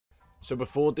So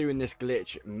before doing this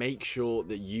glitch, make sure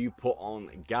that you put on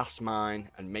gas mine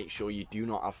and make sure you do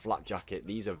not have flak jacket.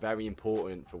 These are very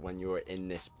important for when you're in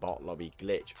this bot lobby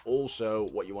glitch. Also,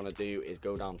 what you want to do is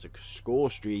go down to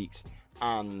score streaks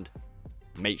and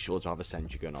make sure to have a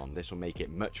sentry gun on. This will make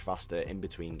it much faster in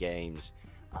between games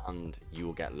and you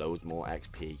will get loads more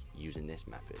XP using this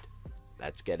method.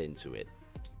 Let's get into it.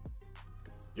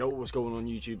 Yo, what's going on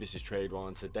YouTube? This is Tradewells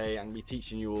and today I'm going to be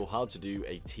teaching you all how to do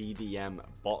a TDM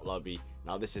bot lobby.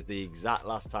 Now this is the exact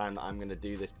last time that I'm going to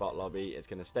do this bot lobby. It's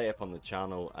going to stay up on the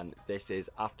channel and this is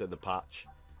after the patch.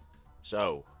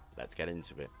 So let's get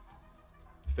into it.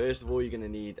 First of all, you're going to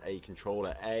need a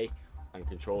controller A and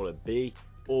controller B,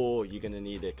 or you're going to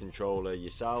need a controller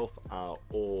yourself,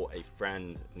 or a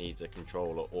friend needs a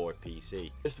controller or a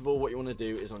PC. First of all, what you want to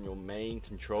do is on your main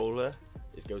controller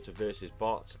is go to versus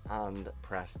bots and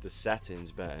press the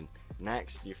settings button.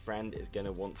 Next, your friend is going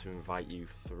to want to invite you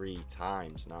 3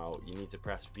 times. Now you need to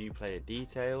press view player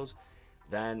details,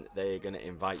 then they're going to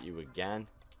invite you again,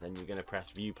 then you're going to press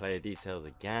view player details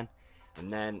again,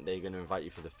 and then they're going to invite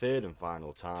you for the 3rd and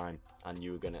final time, and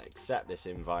you're going to accept this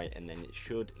invite, and then it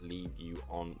should leave you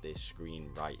on this screen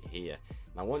right here.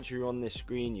 Now once you're on this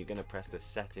screen, you're going to press the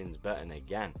settings button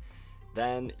again.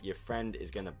 Then your friend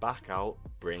is going to back out,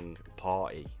 bring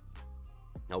party.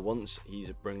 Now once he's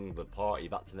bringing the party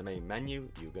back to the main menu,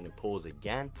 you're going to pause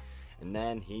again, and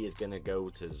then he is going to go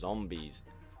to zombies.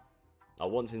 Now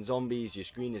once in zombies, your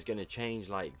screen is going to change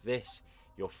like this.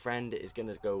 Your friend is going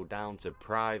to go down to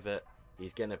private.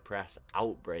 He's going to press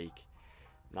outbreak.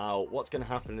 Now what's going to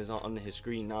happen is on his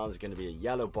screen now there's going to be a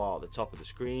yellow bar at the top of the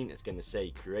screen. It's going to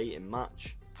say create in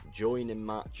match, join in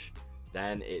match,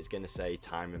 then it's going to say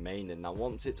time remaining. Now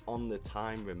once it's on the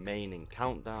time remaining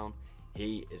countdown,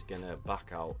 he is going to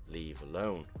back out, leave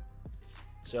alone.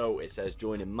 So it says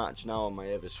join in match now on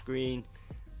my other screen.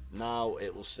 Now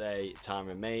it will say time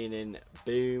remaining,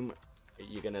 boom,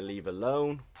 you're going to leave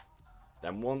alone.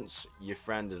 Then once your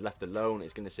friend is left alone,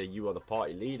 it's going to say you are the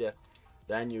party leader.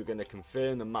 Then you're going to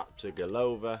confirm the map to go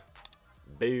over,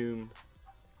 boom.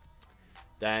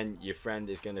 Then your friend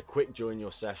is going to quick join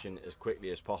your session as quickly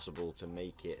as possible to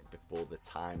make it before the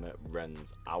timer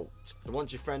runs out. So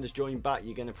once your friend has joined back,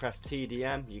 you're going to press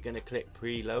TDM, you're going to click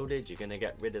preloaded, you're going to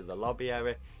get rid of the lobby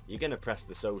area, you're going to press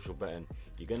the social button,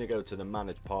 you're going to go to the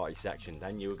manage party section,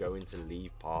 then you'll go into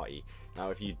leave party.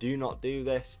 Now if you do not do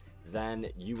this, then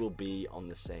you will be on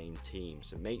the same team.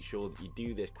 So make sure that you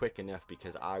do this quick enough,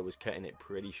 because I was cutting it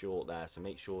pretty short there. So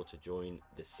make sure to join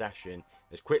the session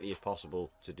as quickly as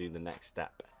possible to do the next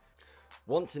step.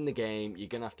 Once in the game, you're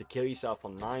gonna have to kill yourself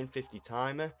on 950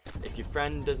 timer. If your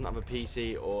friend doesn't have a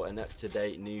PC or an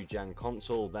up-to-date new gen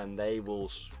console, then they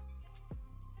will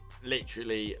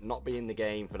literally not be in the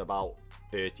game for about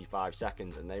 35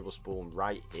 seconds and they will spawn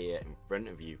right here in front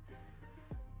of you.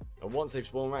 And once they've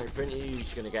spawned right in front of you, you're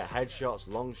just going to get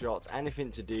headshots, long shots,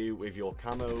 anything to do with your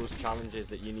camos, challenges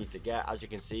that you need to get. As you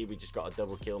can see, we just got a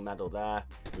double kill medal there.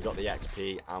 We got the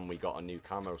XP and we got a new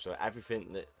camo. So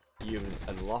everything that you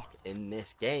unlock in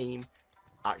this game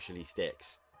actually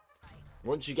sticks.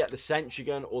 Once you get the sentry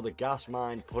gun or the gas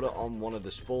mine, put it on one of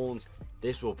the spawns.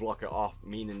 This will block it off,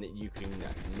 meaning that you can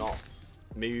not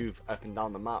move up and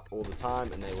down the map all the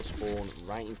time, and they will spawn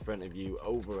right in front of you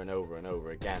over and over and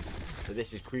over again. So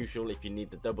this is crucial if you need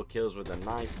the double kills with a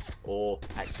knife or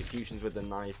executions with a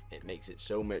knife. It makes it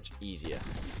so much easier.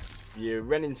 If you're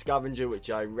running scavenger, which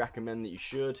I recommend that you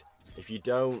should, if you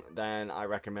don't, then I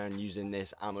recommend using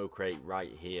this ammo crate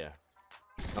right here.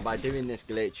 And by doing this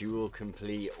glitch, you will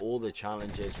complete all the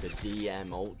challenges for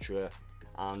DM Ultra,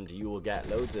 and you will get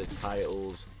loads of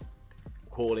titles,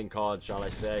 calling cards shall I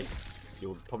say.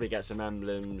 You'll probably get some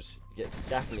emblems,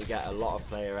 definitely get a lot of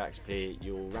player XP,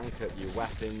 you'll rank up your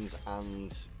weapons,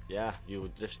 and yeah,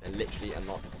 you'll just literally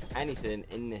unlock anything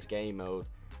in this game mode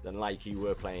than like you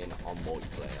were playing on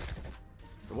multiplayer.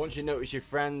 And once you notice your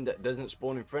friend doesn't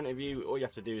spawn in front of you, all you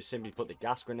have to do is simply put the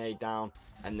gas grenade down,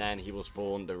 and then he will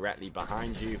spawn directly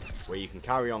behind you, where you can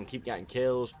carry on, keep getting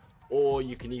kills. Or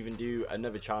you can even do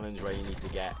another challenge where you need to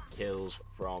get kills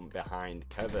from behind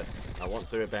cover. Now once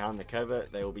they're behind the cover,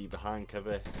 they will be behind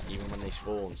cover even when they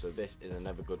spawn. So this is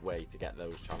another good way to get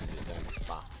those challenges done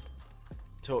fast.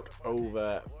 Took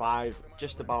over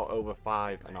just about over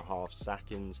 5.5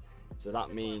 seconds. So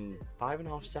that means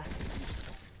 5.5 seconds?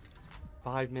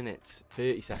 5 minutes,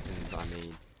 30 seconds I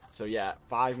mean. So yeah,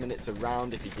 5 minutes a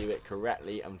round if you do it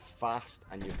correctly and fast,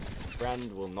 and your friend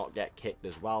will not get kicked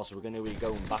as well. So we're going to be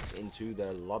going back into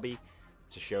the lobby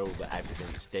to show that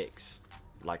everything sticks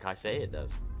like I say it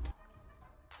does.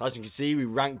 As you can see, we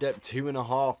ranked up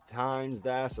 2.5 times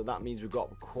there, so that means we've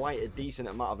got quite a decent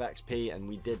amount of XP, and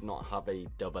we did not have a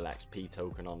double XP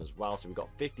token on as well, so we got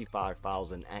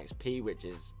 55,000 XP, which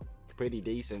is pretty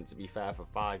decent to be fair for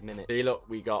 5 minutes. See, look,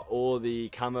 we got all the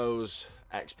camos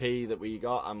XP that we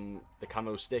got, and the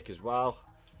camo stick as well,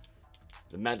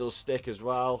 the medal stick as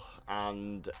well,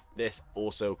 and this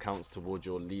also counts towards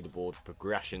your leaderboard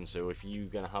progression. So if you're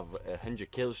gonna have a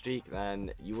 100 kill streak,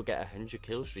 then you will get a 100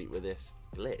 kill streak with this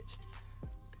glitch.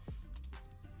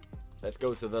 Let's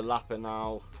go to the lapper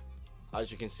now. As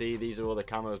you can see, these are all the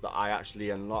camos that I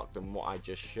actually unlocked and what I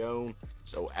just shown.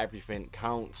 So everything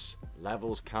counts,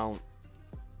 levels count.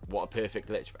 What a perfect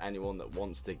glitch for anyone that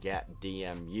wants to get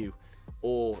DMU,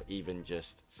 or even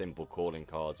just simple calling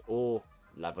cards, or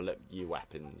level up your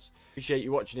weapons. Appreciate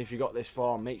you watching. If you got this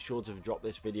far, make sure to drop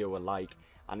this video a like,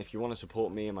 and if you want to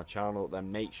support me and my channel, then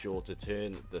make sure to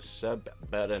turn the sub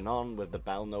button on with the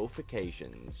bell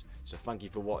notifications. So thank you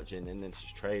for watching, and this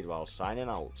is Tradewells signing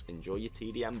out. Enjoy your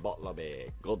TDM bot lobby.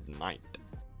 Good night.